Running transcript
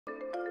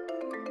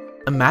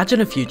Imagine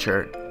a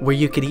future where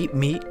you could eat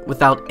meat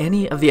without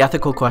any of the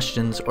ethical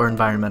questions or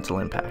environmental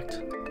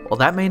impact. Well,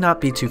 that may not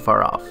be too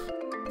far off.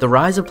 The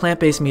rise of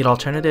plant-based meat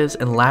alternatives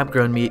and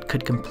lab-grown meat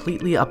could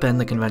completely upend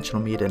the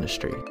conventional meat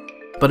industry.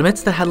 But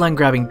amidst the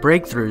headline-grabbing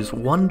breakthroughs,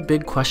 one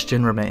big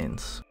question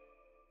remains.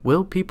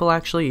 Will people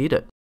actually eat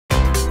it?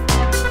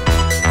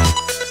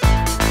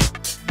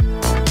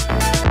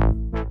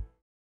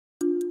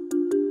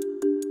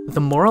 The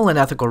moral and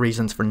ethical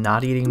reasons for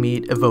not eating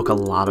meat evoke a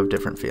lot of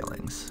different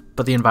feelings,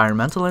 but the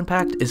environmental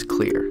impact is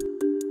clear.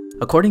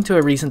 According to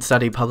a recent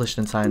study published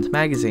in Science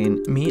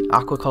magazine, meat,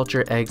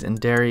 aquaculture, eggs, and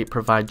dairy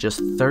provide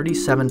just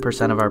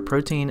 37% of our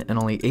protein and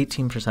only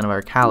 18% of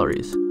our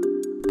calories,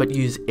 but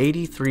use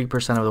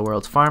 83% of the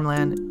world's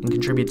farmland and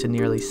contribute to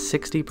nearly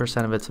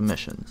 60% of its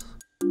emissions.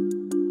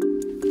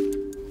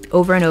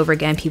 Over and over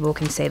again, people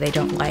can say they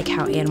don't like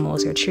how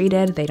animals are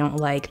treated, they don't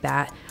like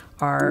that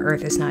our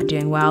earth is not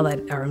doing well,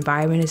 that our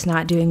environment is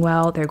not doing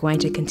well. They're going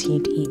to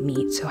continue to eat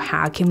meat. So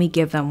how can we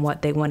give them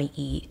what they want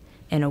to eat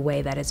in a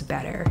way that is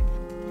better?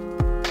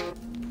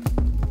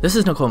 This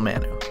is Nicole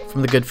Manu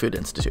from the Good Food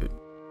Institute.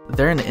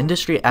 They're an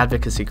industry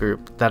advocacy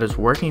group that is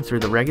working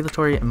through the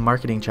regulatory and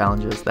marketing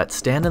challenges that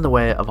stand in the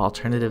way of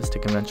alternatives to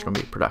conventional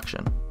meat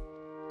production.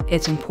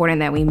 It's important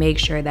that we make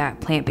sure that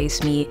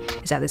plant-based meat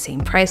is at the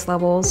same price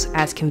levels,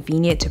 as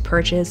convenient to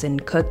purchase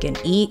and cook and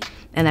eat,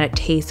 and that it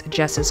tastes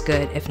just as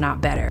good, if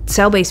not better.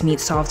 Cell-based meat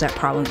solves that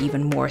problem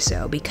even more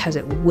so because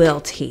it will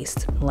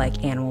taste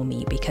like animal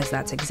meat, because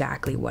that's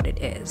exactly what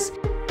it is.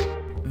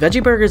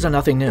 Veggie burgers are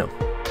nothing new,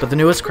 but the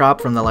newest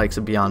crop from the likes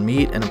of Beyond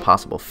Meat and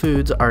Impossible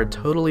Foods are a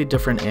totally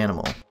different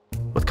animal.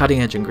 With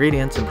cutting-edge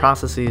ingredients and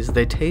processes,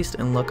 they taste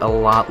and look a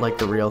lot like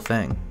the real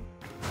thing.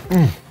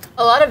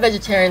 A lot of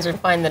vegetarians would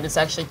find that it's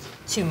actually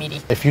too meaty.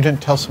 If you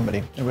didn't tell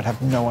somebody, they would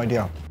have no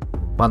idea.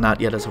 While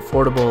not yet as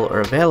affordable or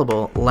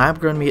available,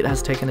 lab-grown meat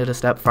has taken it a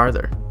step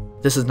farther.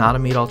 This is not a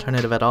meat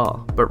alternative at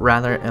all, but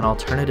rather an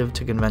alternative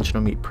to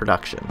conventional meat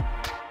production.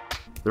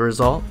 The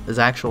result is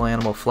actual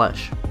animal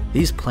flesh.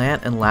 These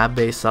plant and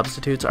lab-based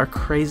substitutes are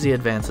crazy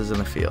advances in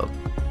the field,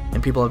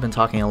 and people have been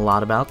talking a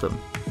lot about them.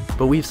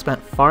 But we've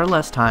spent far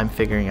less time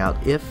figuring out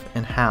if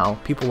and how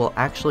people will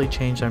actually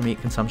change their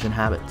meat consumption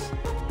habits.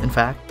 In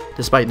fact,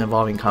 despite an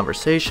evolving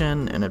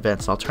conversation and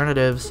advanced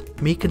alternatives,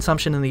 meat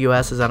consumption in the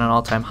US is at an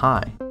all-time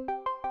high.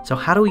 So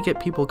how do we get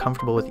people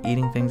comfortable with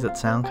eating things that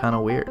sound kind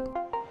of weird?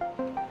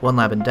 One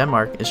lab in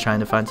Denmark is trying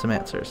to find some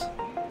answers.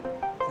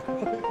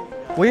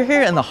 We're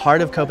here in the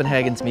heart of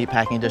Copenhagen's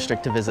meatpacking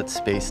district to visit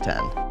Space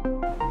 10.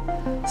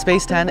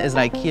 Space 10 is an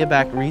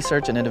IKEA-backed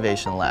research and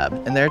innovation lab,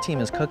 and their team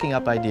is cooking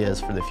up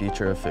ideas for the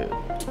future of food.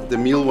 The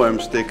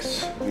mealworm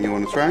sticks, you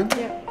want to try?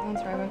 Yeah, I'll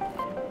try one.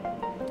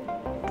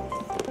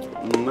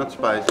 Not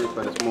spicy,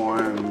 but it's more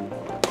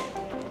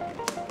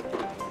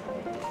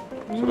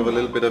sort of a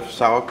little bit of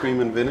sour cream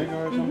and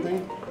vinegar or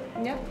something.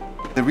 Yeah.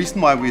 The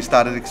reason why we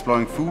started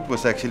exploring food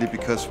was actually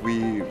because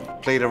we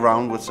played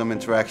around with some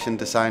interaction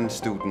design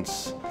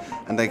students,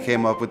 and they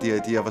came up with the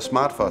idea of a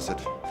smart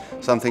faucet,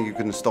 something you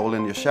can install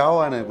in your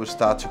shower and it will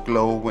start to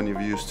glow when you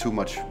use too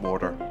much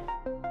water.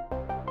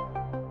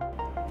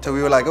 So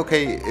we were like,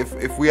 okay,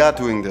 if we are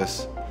doing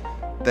this,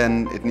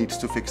 then it needs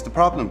to fix the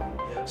problem.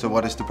 So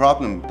what is the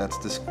problem? That's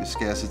the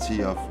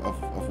scarcity of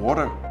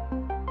water.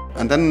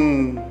 And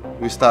then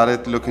we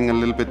started looking a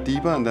little bit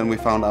deeper, and then we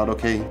found out,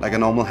 okay, like a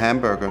normal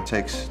hamburger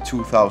takes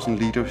 2,000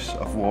 liters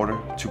of water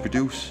to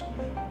produce.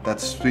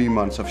 That's 3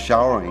 months of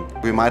showering.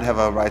 We might have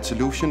a right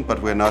solution,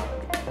 but we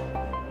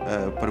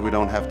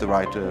don't have the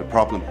right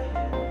problem.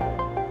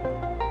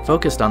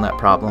 Focused on that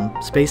problem,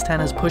 Space 10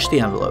 has pushed the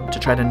envelope to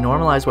try to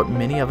normalize what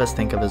many of us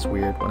think of as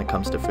weird when it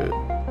comes to food.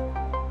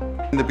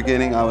 In the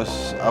beginning, I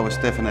was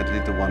definitely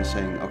the one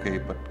saying, okay,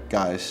 but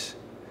guys,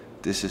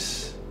 this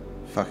is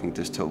fucking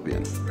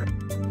dystopian.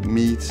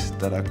 Meats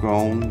that are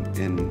grown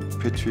in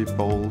petri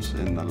bowls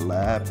in a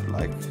lab,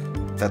 like,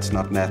 that's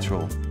not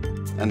natural.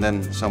 And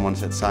then someone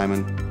said,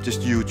 Simon,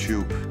 just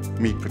YouTube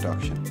meat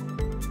production.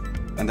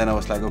 And then I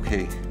was like,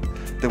 okay,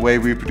 the way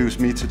we produce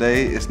meat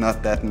today is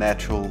not that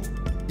natural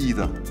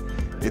either.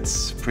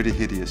 It's pretty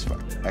hideous,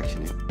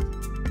 actually.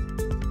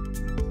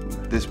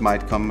 This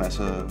might come as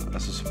a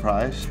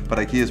surprise, but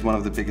IKEA is one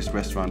of the biggest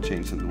restaurant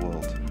chains in the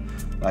world.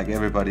 Like,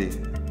 everybody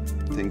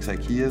thinks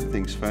IKEA,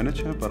 thinks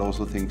furniture, but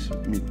also thinks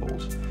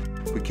meatballs.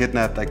 We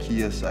kidnapped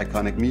IKEA's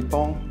iconic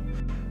meatball,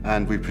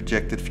 and we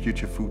projected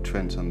future food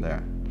trends on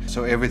there.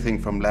 So everything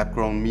from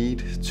lab-grown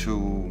meat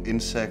to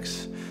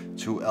insects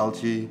to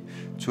algae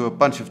to a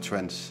bunch of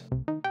trends.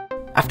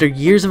 After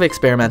years of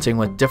experimenting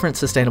with different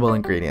sustainable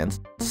ingredients,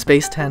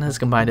 Space 10 has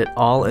combined it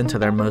all into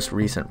their most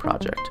recent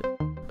project,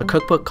 a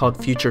cookbook called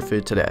Future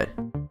Food Today.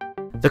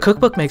 The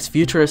cookbook makes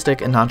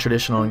futuristic and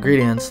non-traditional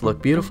ingredients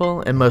look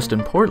beautiful and, most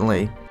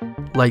importantly,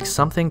 like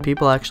something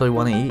people actually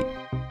want to eat.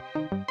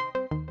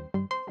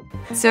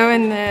 So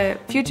in the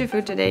Future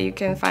Food today you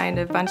can find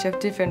a bunch of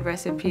different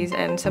recipes,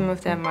 and some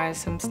of them are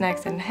some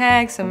snacks and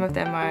hacks, some of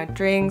them are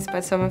drinks,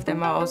 but some of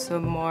them are also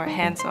more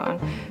hands-on.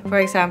 For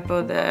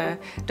example, the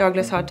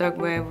dogless hot dog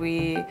where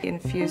we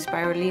infuse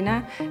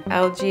spirulina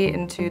algae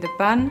into the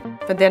bun,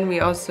 but then we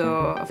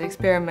also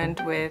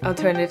experiment with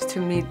alternatives to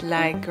meat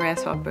like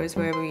grasshoppers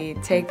where we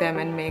take them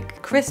and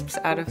make crisps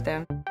out of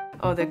them.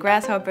 All the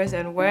grasshoppers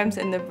and worms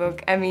in the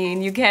book, I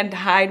mean, you can't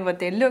hide what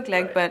they look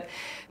like, but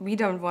we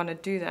don't want to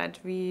do that.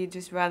 We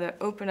just rather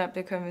open up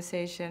the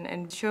conversation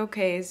and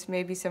showcase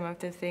maybe some of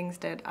the things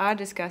that are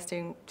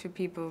disgusting to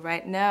people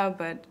right now,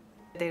 but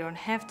they don't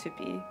have to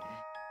be.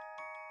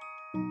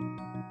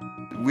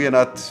 We are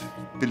not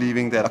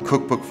believing that a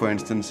cookbook, for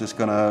instance, is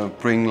gonna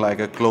bring like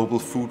a global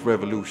food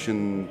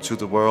revolution to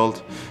the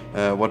world.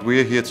 What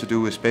we're here to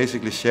do is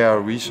basically share our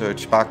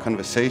research, spark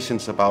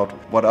conversations about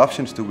what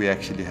options do we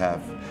actually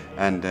have,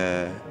 and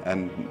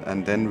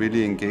then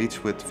really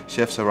engage with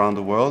chefs around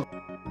the world.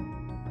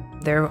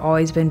 There have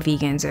always been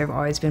vegans, there have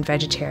always been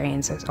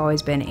vegetarians, there's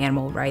always been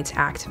animal rights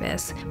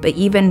activists. But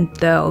even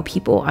though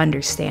people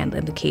understand the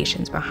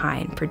implications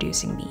behind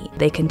producing meat,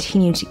 they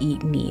continue to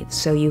eat meat.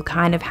 So you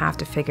kind of have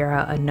to figure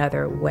out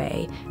another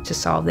way to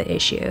solve the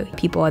issue.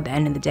 People at the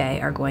end of the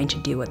day are going to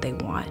do what they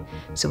want,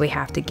 so we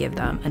have to give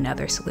them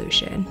another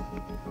solution.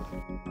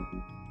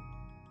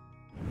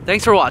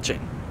 Thanks for watching.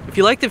 If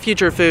you like the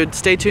future of food,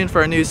 stay tuned for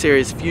our new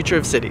series, Future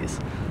of Cities.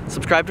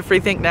 Subscribe to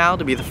Freethink now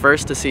to be the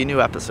first to see new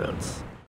episodes.